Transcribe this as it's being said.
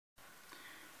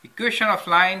Equation of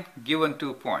line given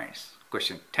 2 points.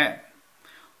 Question 10.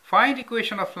 Find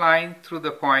equation of line through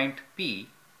the point P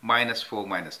minus 4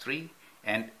 minus 3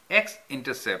 and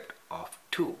x-intercept of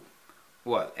 2.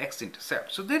 Well,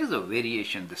 x-intercept. So there is a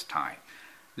variation this time.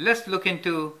 Let's look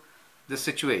into the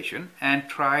situation and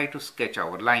try to sketch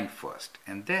our line first,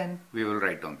 and then we will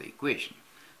write down the equation.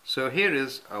 So here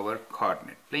is our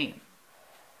coordinate plane.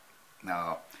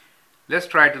 Now let's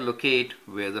try to locate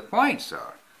where the points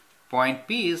are. Point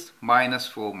P is minus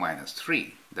 4 minus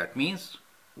 3. That means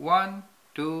 1,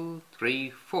 2, 3,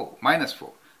 4. Minus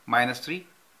 4. Minus 3.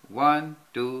 1,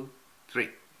 2, 3.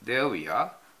 There we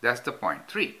are. That's the point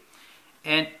 3.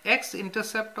 And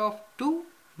x-intercept of 2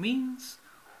 means,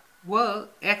 well,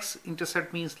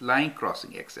 x-intercept means line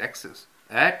crossing x-axis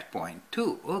at point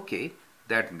 2. Okay,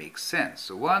 that makes sense.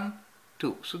 So 1,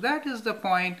 2. So that is the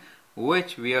point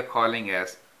which we are calling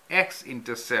as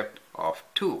x-intercept of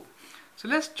 2. So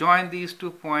let's join these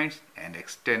 2 points and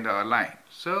extend our line.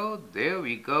 So there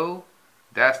we go.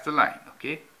 That's the line,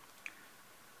 okay?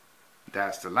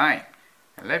 That's the line.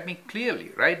 And let me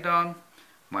clearly write down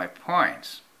my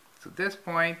points. So this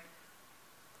point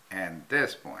and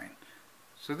this point.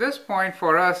 So this point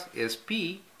for us is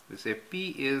P. We say P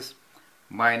is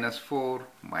minus 4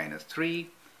 minus 3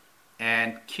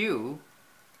 and Q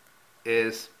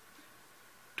is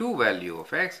 2 value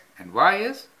of x and y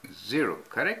is 0,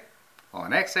 correct?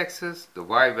 On x-axis, the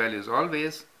y value is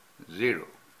always 0.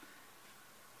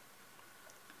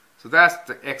 So that's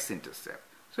the x-intercept.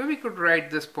 So we could write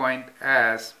this point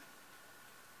as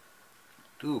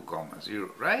 2,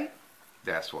 0, right?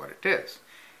 That's what it is.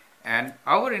 And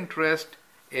our interest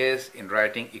is in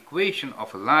writing equation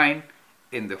of a line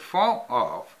in the form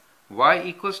of y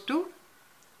equals to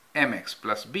mx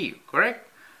plus b, correct?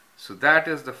 So that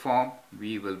is the form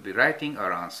we will be writing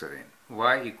our answer in.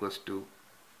 Y equals to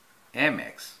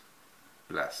mx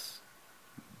plus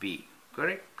b,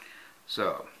 correct?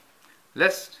 So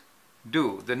let's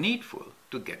do the needful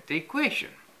to get the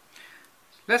equation.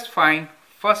 Let's find,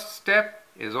 first step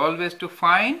is always to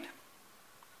find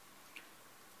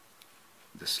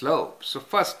the slope. So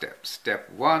first step, step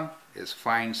 1 is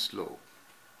find slope.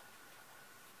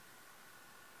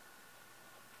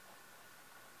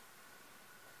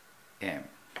 M,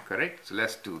 correct? So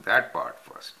let's do that part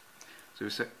first. So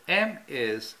we say M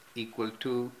is equal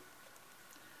to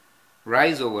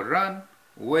rise over run,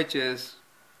 which is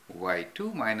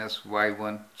y2 minus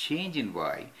y1 change in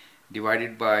y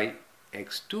divided by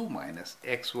x2 minus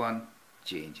x1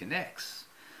 change in x.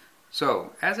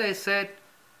 So as I said,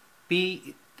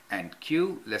 P and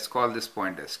Q, let's call this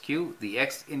point as Q, the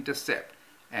x-intercept.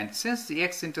 And since the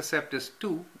x-intercept is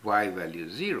 2, y value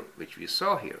is 0, which we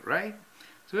saw here, right?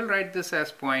 So we'll write this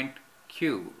as point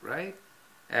Q, right,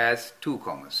 as 2,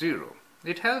 0.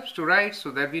 It helps to write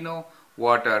so that we know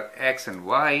what our x and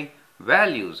y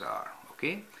values are,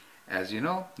 okay? As you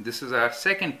know, this is our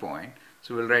second point,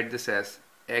 so we'll write this as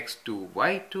x2,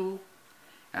 y2,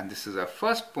 and this is our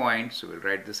first point, so we'll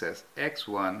write this as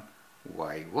x1,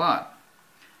 y1.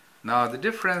 Now the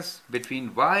difference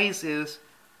between y's is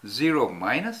 0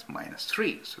 minus minus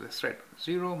 3. So let's write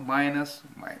 0 minus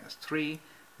minus 3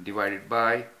 divided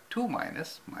by 2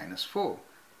 minus minus 4.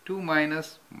 2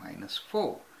 minus minus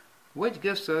 4, which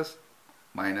gives us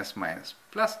minus minus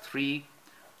plus 3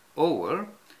 over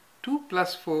 2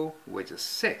 plus 4, which is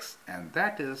 6, and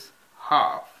that is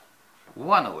half.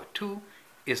 1 over 2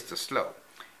 is the slope.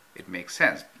 It makes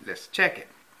sense. Let's check it.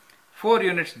 4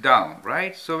 units down,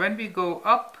 right? So when we go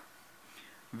up,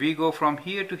 we go from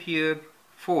here to here,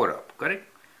 4 up, correct?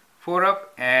 4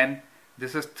 up, and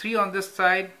this is 3 on this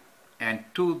side and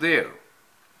 2 there.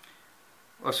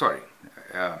 Oh, sorry,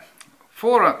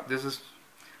 4 on this is,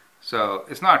 so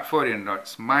it's not 4 units,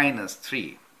 it's minus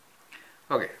 3.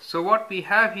 Okay, so what we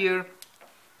have here,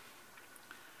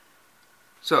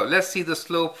 so let's see the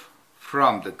slope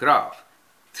from the graph.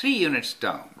 3 units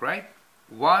down, right?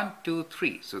 1, 2,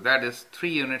 3. So that is 3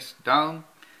 units down.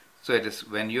 So it is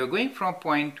when you're going from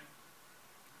point.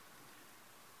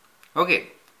 Okay,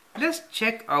 let's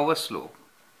check our slope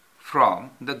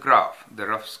from the graph, the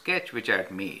rough sketch which I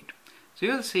had made. So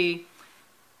you'll see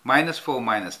minus 4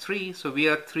 minus 3. So we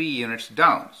are 3 units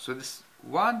down. So this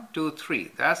 1, 2,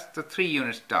 3. That's the 3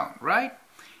 units down, right?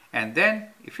 And then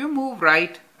if you move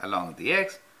right along the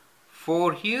x,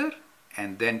 4 here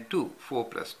and then 2. 4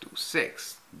 plus 2,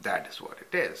 6. That is what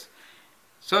it is.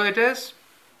 So it is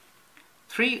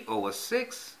 3 over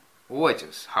 6, which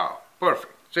is half.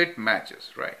 Perfect. So it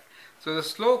matches, right? So the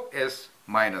slope is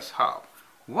minus half.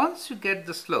 Once you get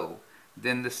the slope,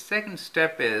 then the second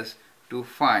step is to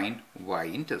find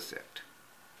y-intercept.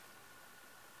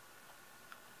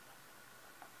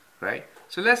 right?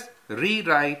 So let's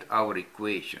rewrite our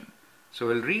equation. So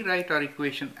we'll rewrite our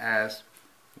equation as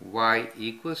y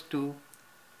equals to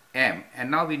m,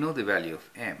 and now we know the value of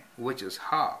m, which is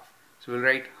half. So we'll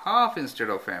write half instead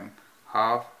of m,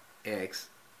 half x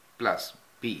plus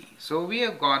b. So we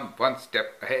have gone one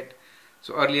step ahead.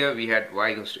 So earlier we had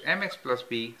y equals to mx plus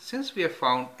b. Since we have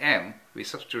found m, we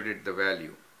substituted the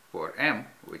value for m,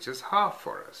 which is half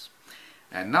for us.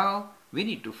 And now we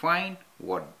need to find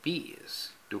what b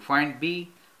is. To find b,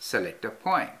 select a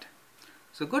point.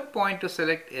 So good point to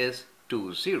select is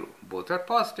 2, 0. Both are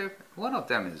positive. One of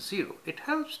them is 0. It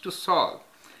helps to solve.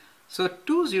 So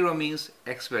 2, 0 means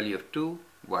x value of 2,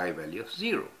 y value of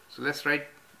 0. So let's write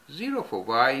 0 for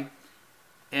y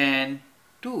and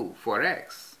 2 for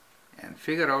x and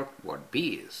figure out what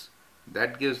b is.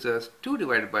 That gives us 2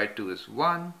 divided by 2 is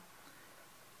 1,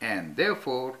 and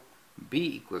therefore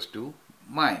b equals to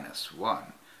minus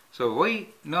 1. So we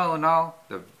know now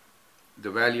the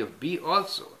value of b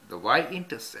also, the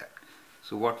y-intercept.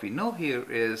 So what we know here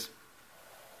is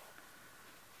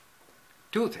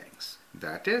two things.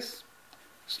 That is,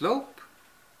 slope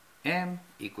m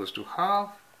equals to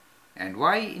half and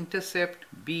y-intercept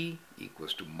b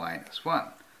equals to minus 1.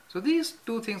 So these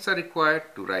two things are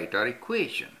required to write our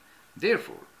equation.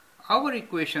 Therefore, our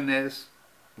equation is,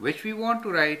 which we want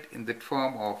to write in the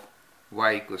form of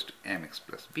y equals to mx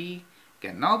plus b,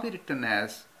 can now be written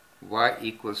as y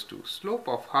equals to slope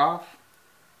of half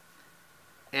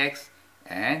x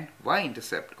and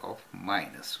y-intercept of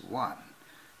minus 1.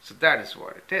 So that is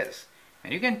what it is.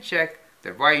 And you can check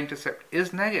that y-intercept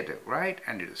is negative, right?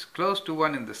 And it is close to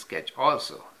 1 in the sketch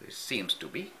also. It seems to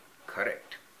be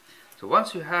correct. So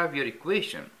once you have your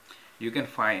equation, you can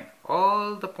find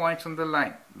all the points on the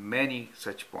line, many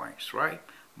such points, right?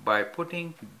 By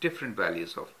putting different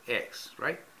values of x,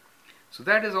 right? So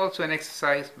that is also an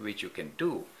exercise which you can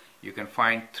do. You can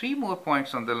find 3 more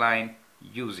points on the line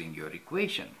using your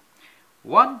equation.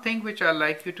 One thing which I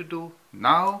like you to do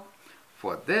now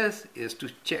for this is to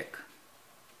check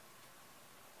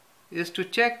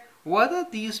whether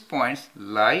these points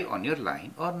lie on your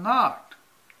line or not.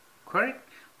 Correct?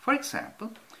 For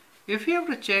example, if you have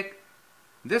to check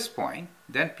this point,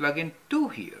 then plug in 2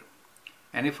 here.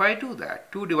 And if I do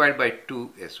that, 2 divided by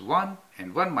 2 is 1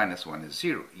 and 1 minus 1 is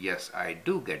 0. Yes, I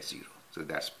do get 0. So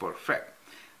that's perfect.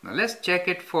 Now let's check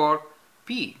it for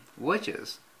p, which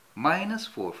is minus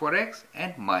 4 for x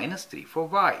and minus 3 for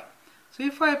y. So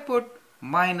if I put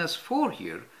minus 4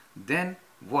 here, then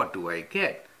what do I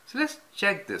get? So let's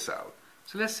check this out.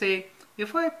 So let's say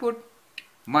if I put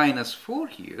minus 4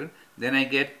 here, then I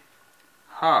get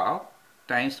half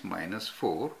times minus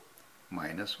 4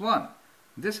 minus 1.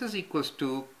 This is equals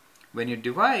to, when you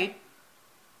divide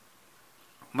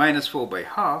minus 4 by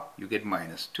half, you get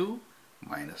minus 2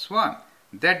 minus 1.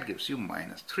 That gives you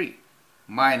minus 3.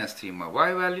 Minus 3 my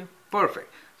y value,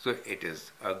 perfect. So it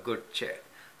is a good check.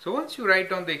 So once you write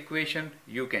down the equation,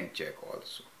 you can check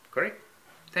also. Correct?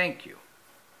 Thank you.